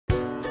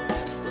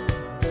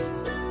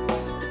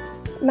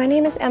My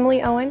name is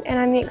Emily Owen, and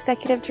I'm the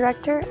Executive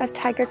Director of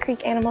Tiger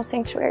Creek Animal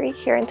Sanctuary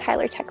here in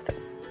Tyler,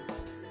 Texas.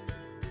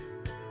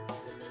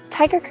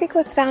 Tiger Creek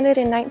was founded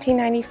in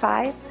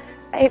 1995.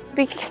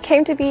 It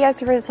came to be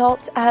as a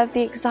result of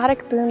the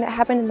exotic boom that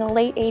happened in the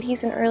late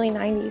 80s and early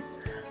 90s.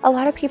 A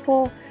lot of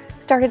people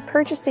started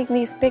purchasing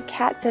these big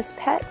cats as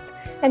pets,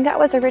 and that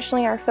was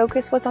originally our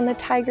focus, was on the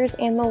tigers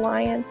and the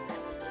lions.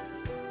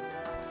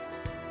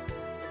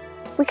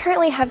 We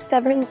currently have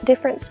 7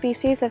 different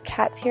species of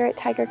cats here at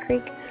Tiger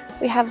Creek.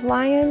 We have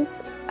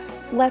lions,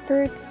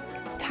 leopards,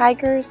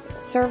 tigers,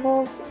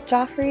 servals,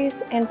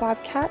 Geoffroys, and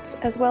bobcats,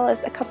 as well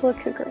as a couple of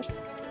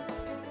cougars.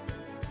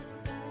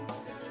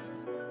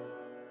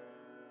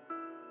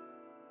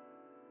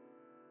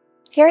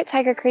 Here at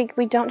Tiger Creek,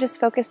 we don't just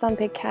focus on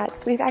big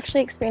cats. We've actually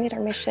expanded our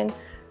mission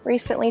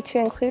recently to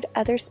include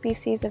other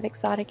species of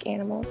exotic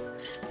animals.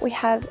 We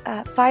have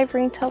 5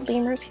 ring-tailed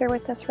lemurs here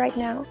with us right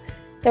now.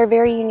 They're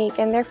very unique,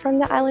 and they're from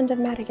the island of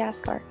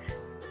Madagascar.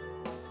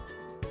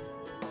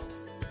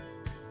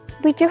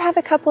 We do have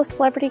a couple of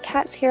celebrity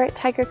cats here at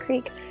Tiger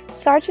Creek.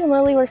 Sarge and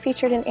Lilly were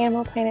featured in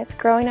Animal Planet's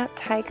Growing Up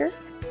Tiger.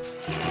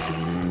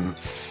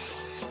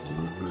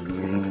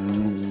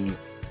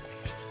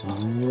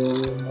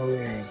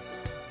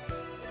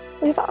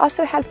 We've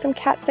also had some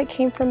cats that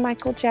came from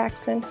Michael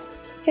Jackson.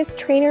 His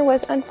trainer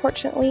was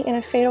unfortunately in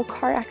a fatal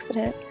car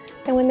accident,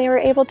 and when they were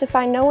able to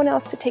find no one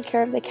else to take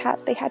care of the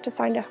cats, they had to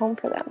find a home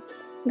for them.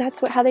 That's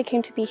how they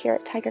came to be here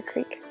at Tiger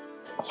Creek.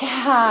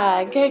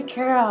 Yeah, good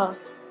girl.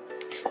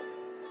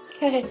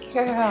 Good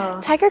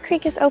girl. Tiger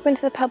Creek is open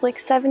to the public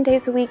 7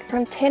 days a week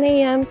from 10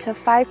 a.m. to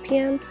 5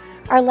 p.m.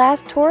 Our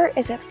last tour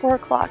is at 4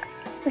 o'clock.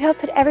 We hope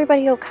that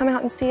everybody will come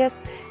out and see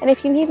us, and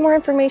if you need more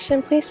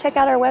information, please check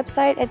out our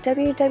website at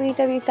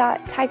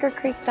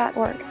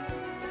www.tigercreek.org.